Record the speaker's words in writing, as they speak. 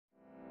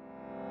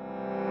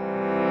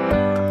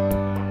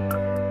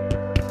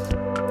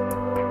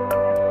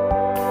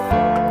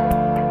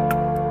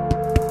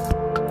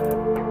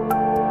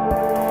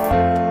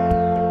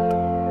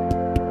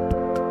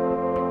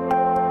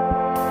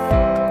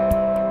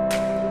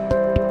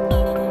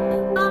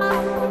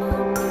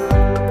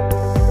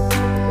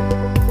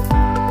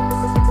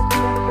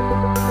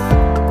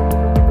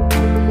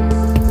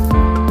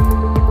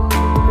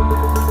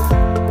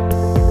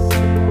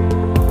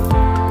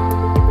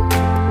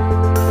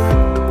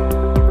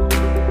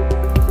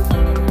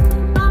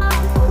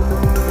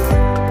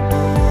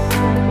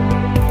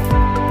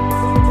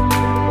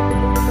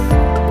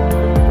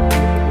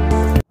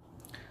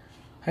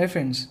Hi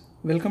friends,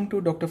 welcome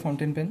to Dr.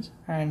 Fountain Pens,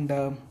 and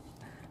I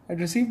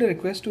received a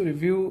request to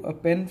review a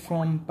pen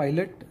from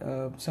Pilot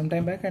some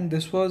time back, and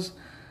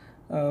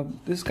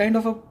this kind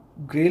of a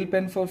grail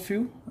pen for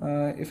few,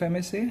 if I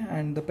may say,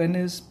 and the pen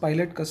is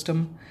Pilot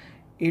Custom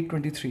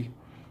 823.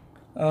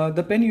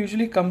 The pen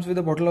usually comes with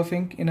a bottle of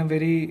ink in a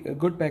very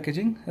good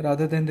packaging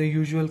rather than the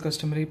usual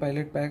customary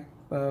Pilot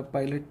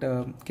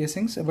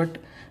casings, but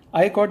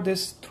I got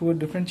this through a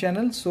different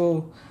channel,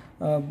 so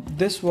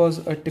this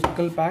was a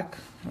typical pack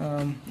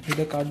with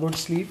a cardboard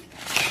sleeve,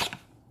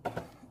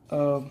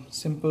 a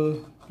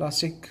simple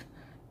plastic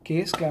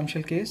case,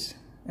 clamshell case,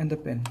 and the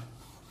pen.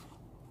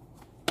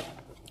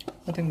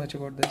 Nothing much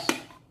about this.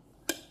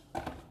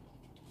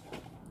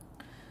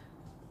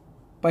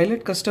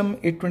 Pilot Custom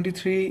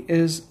 823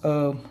 is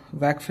a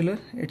vac filler.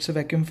 It's a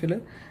vacuum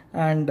filler,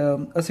 and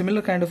a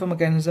similar kind of a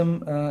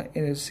mechanism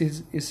is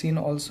seen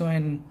also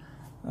in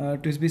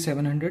TWSBI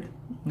 700.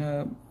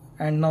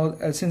 And now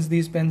since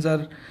these pens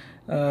are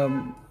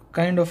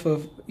kind of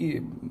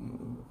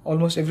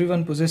almost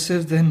everyone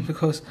possesses them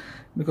because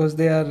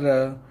they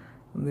are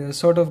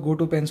sort of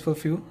go-to pens for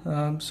few,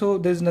 so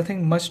there's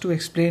nothing much to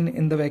explain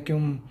in the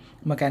vacuum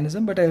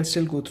mechanism, but I'll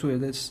still go through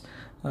this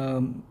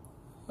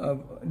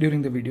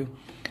during the video.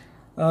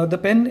 The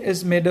pen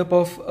is made up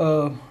of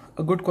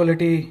a good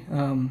quality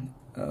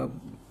a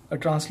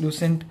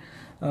translucent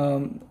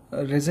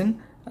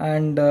resin,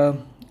 and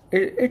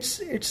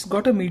it's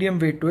got a medium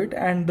weight to it,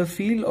 and the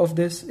feel of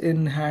this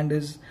in hand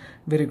is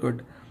very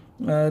good.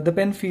 The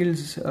pen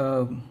feels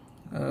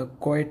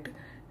quite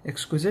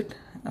exquisite,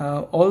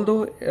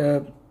 although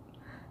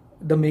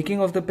the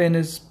making of the pen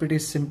is pretty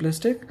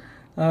simplistic,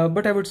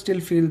 but I would still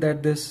feel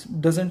that this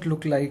doesn't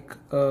look like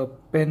a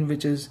pen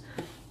which is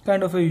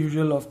kind of a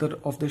usual off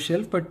the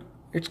shelf, but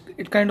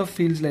it kind of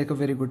feels like a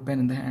very good pen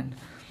in the hand.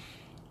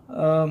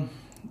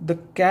 The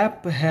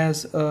cap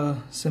has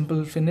a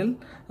simple finial.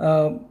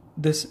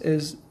 This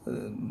is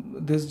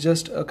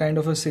just a kind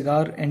of a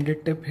cigar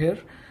ended tip here,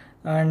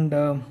 and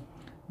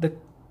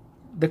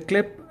the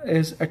clip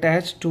is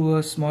attached to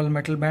a small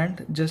metal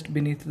band just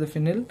beneath the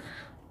finial.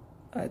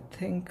 I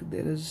think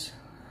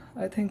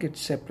it's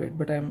separate,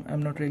 but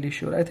I'm not really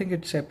sure. I think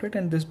it's separate,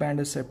 and this band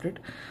is separate.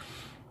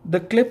 The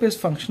clip is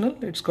functional.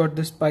 It's got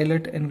this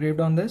Pilot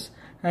engraved on this,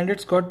 and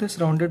it's got this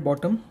rounded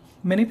bottom.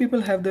 Many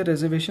people have their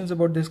reservations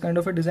about this kind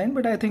of a design,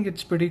 but I think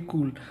it's pretty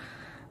cool.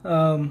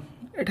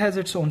 It has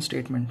its own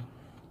statement.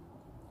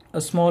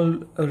 A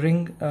small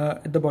ring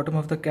at the bottom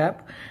of the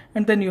cap,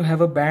 and then you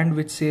have a band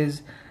which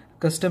says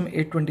Custom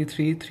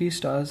 823, 3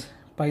 stars,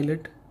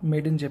 Pilot,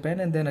 made in Japan,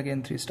 and then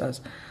again 3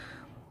 stars.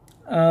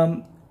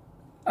 There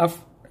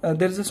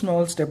is a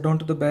small step down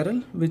to the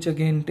barrel, which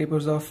again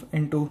tapers off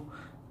into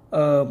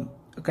a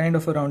kind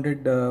of a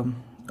rounded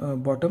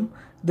bottom.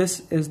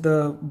 This is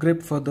the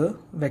grip for the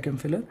vacuum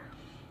filler.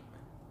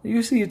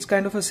 You see, it's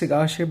kind of a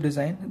cigar shaped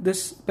design.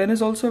 This pen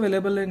is also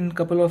available in a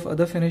couple of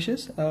other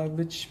finishes,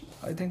 which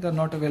I think are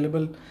not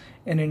available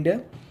in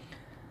India.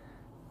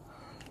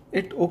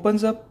 It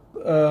opens up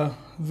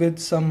with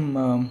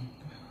some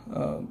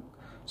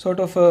sort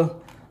of a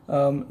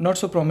not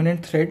so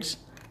prominent threads,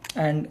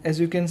 and as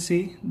you can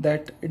see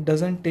that it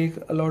doesn't take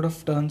a lot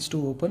of turns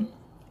to open,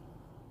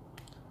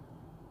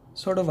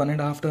 sort of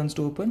 1.5 turns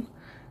to open.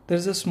 There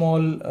is a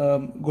small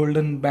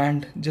golden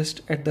band just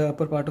at the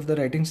upper part of the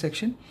writing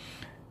section.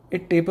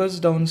 It tapers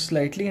down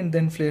slightly and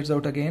then flares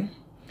out again,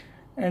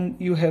 and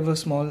you have a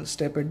small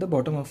step at the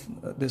bottom of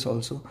this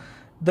also.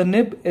 The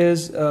nib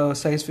is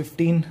size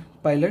 15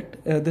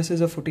 Pilot. This is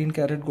a 14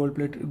 karat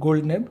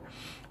gold nib,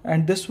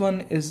 and this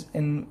one is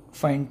in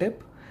fine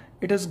tip.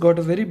 It has got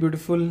a very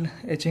beautiful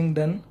etching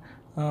done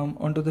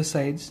onto the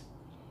sides,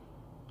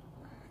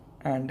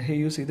 and here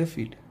you see the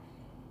feet.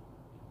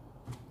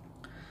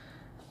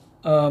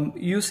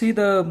 You see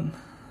the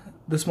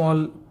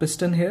small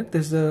piston here.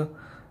 This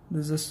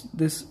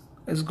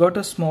has got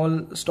a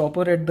small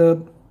stopper at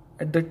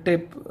the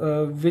tip,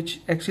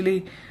 which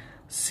actually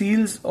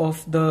seals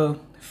off the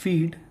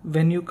feed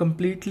when you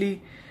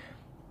completely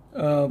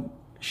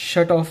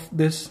shut off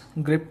this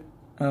grip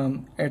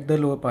at the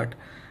lower part.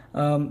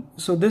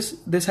 So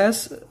this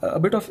has a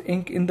bit of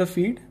ink in the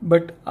feed,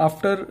 but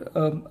after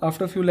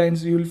a few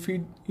lines you'll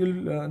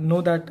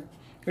know that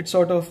it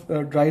sort of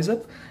dries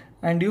up,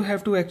 and you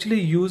have to actually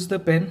use the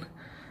pen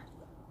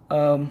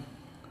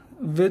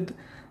with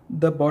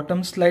the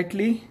bottom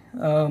slightly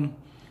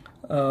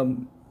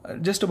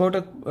just about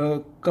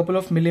a couple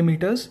of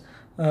millimeters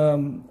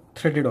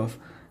threaded off.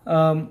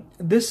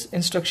 This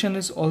instruction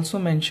is also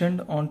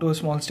mentioned onto a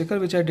small sticker,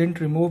 which I didn't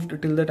remove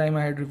till the time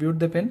I had reviewed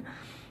the pen.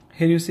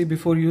 Here you see,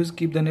 before use,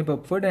 keep the nib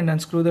upward and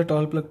unscrew the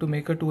towel plug to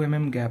make a 2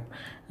 mm gap,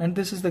 and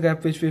this is the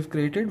gap which we've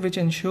created, which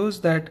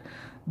ensures that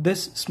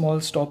this small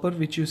stopper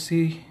which you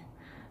see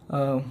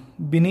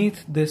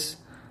beneath this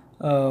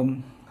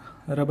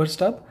rubber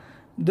stub,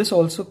 this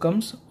also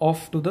comes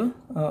off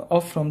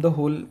from the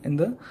hole in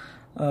the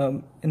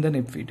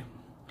nib feed.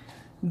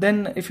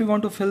 Then if you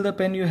want to fill the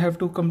pen, you have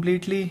to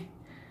completely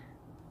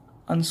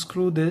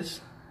unscrew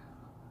this,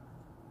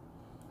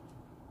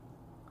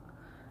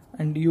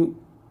 and you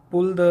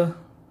pull the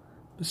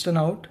piston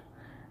out,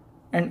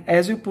 and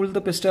as you pull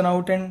the piston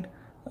out and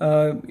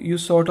you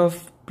sort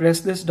of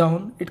press this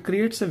down, it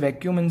creates a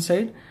vacuum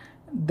inside.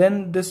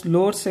 Then this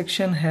lower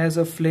section has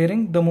a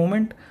flaring. The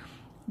moment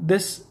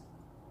this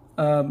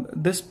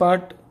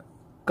part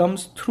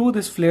comes through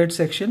this flared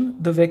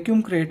section, the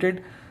vacuum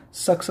created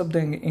sucks up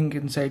the ink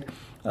inside.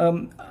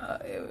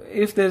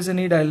 If there's a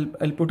need,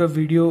 I'll put a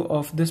video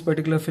of this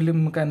particular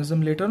filling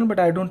mechanism later on, but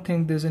I don't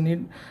think there's a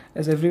need,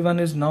 as everyone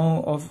is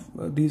now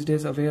these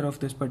days aware of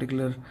this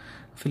particular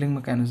filling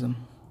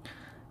mechanism.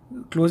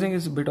 Closing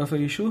is a bit of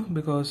an issue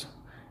because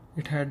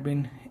it had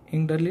been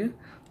inked earlier,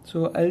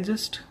 so I'll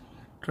just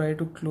try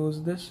to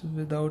close this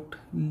without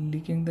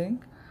leaking the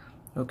ink.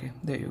 Okay,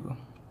 there you go.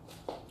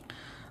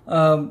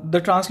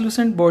 The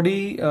translucent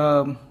body,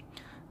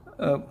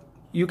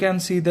 you can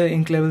see the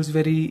ink levels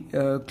very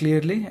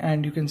clearly,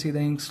 and you can see the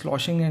ink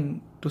sloshing,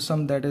 and to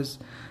some that is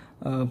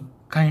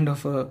kind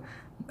of a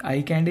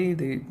eye candy.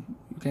 You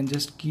can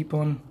just keep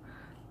on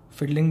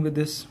fiddling with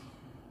this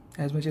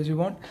as much as you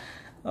want.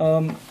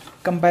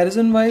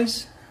 Comparison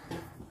wise,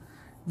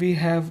 we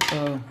have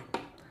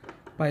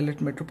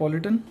Pilot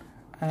Metropolitan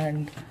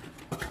and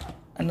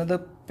another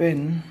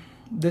pen.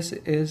 This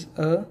is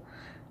a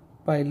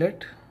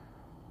Pilot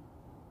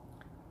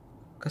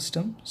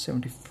Custom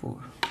 74.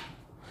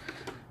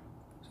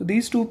 So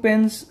these two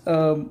pens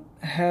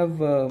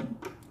have a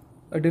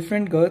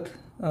different girth,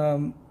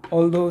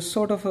 although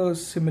sort of a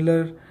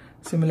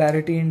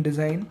similarity in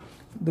design.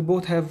 They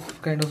both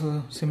have kind of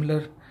a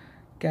similar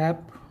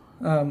cap,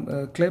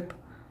 clip.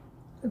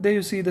 There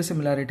you see the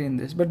similarity in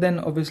this, but then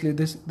obviously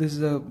this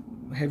is a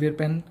heavier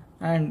pen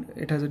and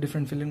it has a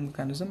different filling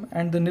mechanism,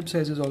 and the nib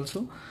size is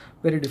also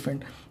very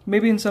different.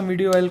 Maybe in some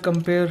video I'll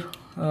compare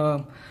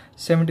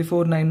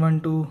 74,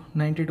 912,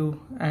 92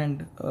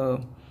 and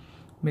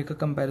make a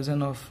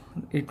comparison of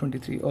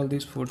 823, all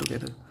these four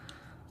together.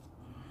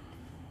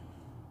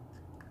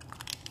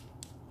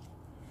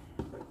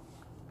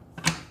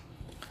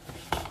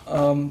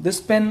 This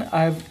pen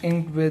I've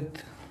inked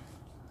with,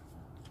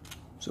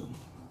 so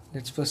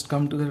let's first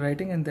come to the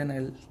writing and then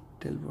I'll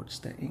tell what's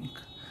the ink.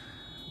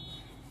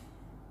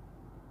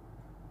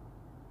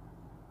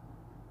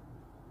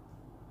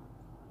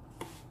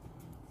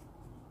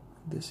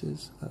 This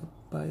is a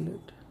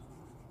Pilot.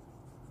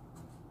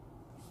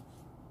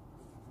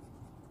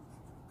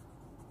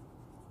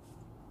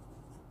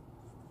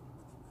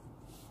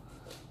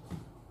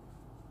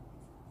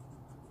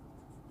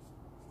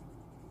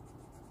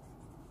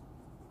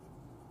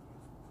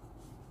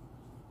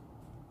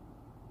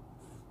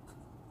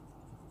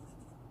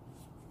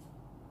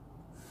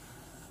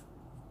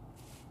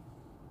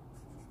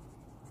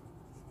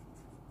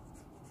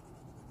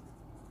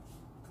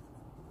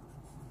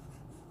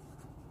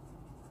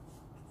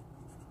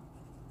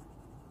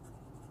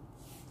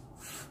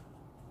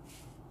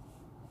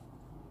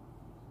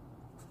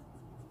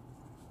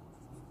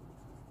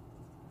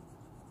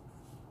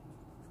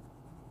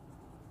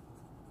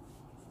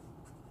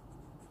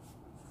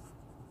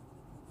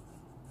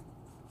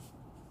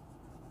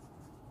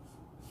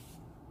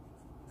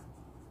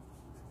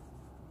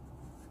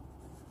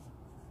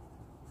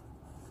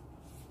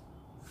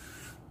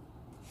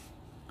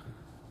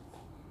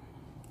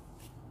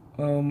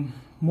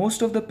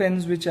 Most of the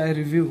pens which I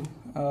review,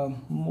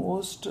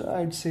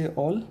 I'd say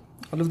all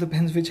of the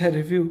pens which I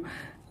review,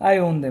 I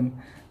own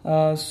them.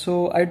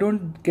 So I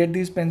don't get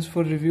these pens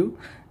for review.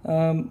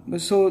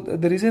 So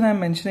the reason I'm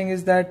mentioning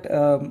is that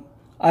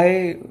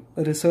I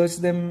research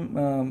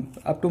them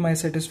up to my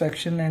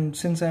satisfaction, and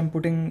since I'm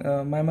putting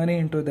my money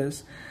into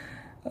this,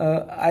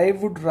 I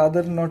would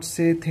rather not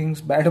say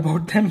things bad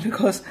about them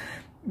because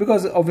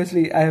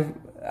obviously I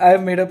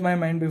have made up my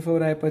mind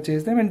before I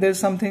purchase them, and there's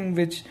something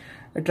which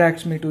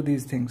attracts me to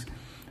these things.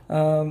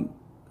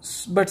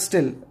 But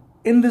still,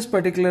 in this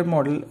particular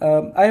model,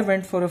 I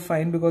went for a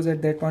fine because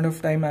at that point of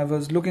time I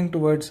was looking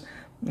towards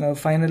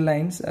finer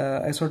lines.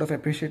 I sort of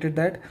appreciated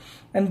that,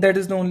 and that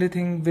is the only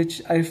thing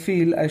which I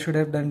feel I should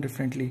have done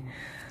differently.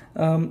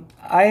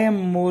 I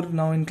am more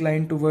now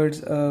inclined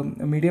towards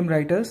medium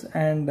writers,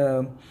 and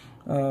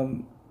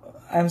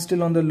I'm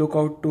still on the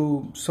lookout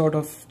to sort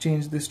of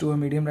change this to a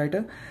medium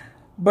writer.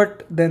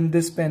 But then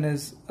this pen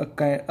is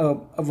a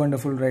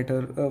wonderful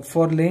writer.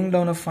 For laying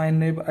down a fine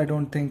nib, I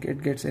don't think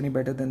it gets any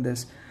better than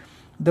this.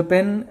 The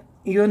pen,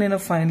 even in a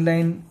fine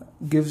line,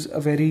 gives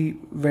a very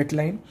wet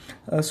line.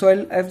 So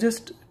I've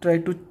just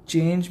tried to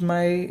change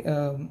my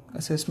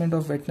assessment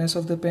of wetness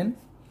of the pen.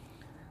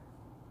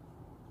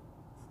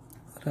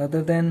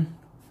 Rather than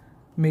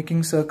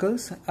making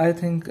circles, I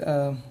think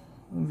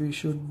we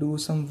should do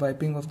some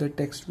wiping of the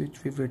text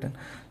which we've written.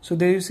 So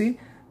there you see,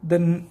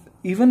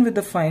 even with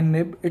the fine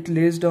nib, it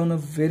lays down a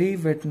very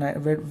wet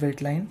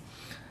line.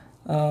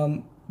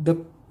 The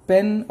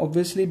pen,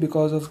 obviously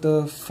because of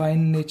the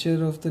fine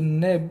nature of the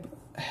nib,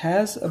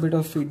 has a bit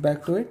of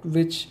feedback to it,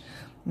 which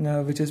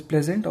is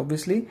pleasant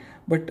obviously,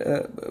 but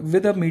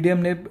with a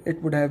medium nib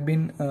it would have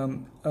been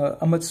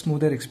a much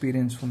smoother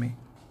experience for me.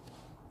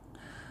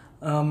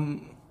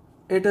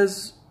 It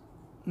is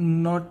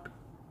not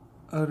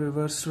a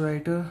reverse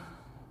writer,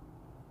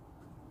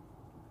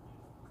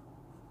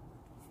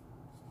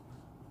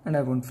 and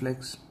I won't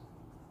flex.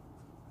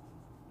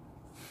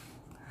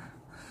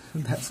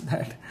 That's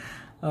that.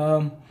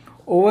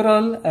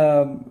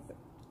 Overall,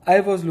 I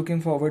was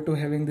looking forward to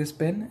having this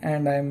pen,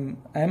 and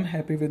I'm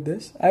happy with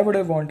this. I would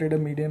have wanted a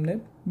medium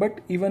nib, but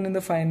even in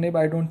the fine nib,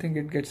 I don't think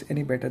it gets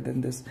any better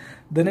than this.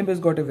 The nib has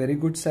got a very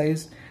good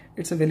size.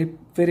 It's a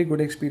very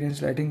good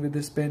experience writing with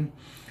this pen.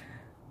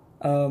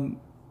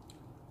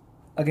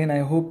 Again, I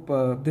hope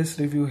this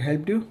review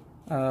helped you.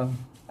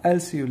 I'll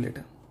see you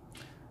later.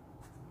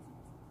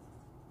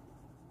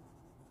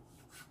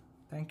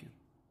 Thank you.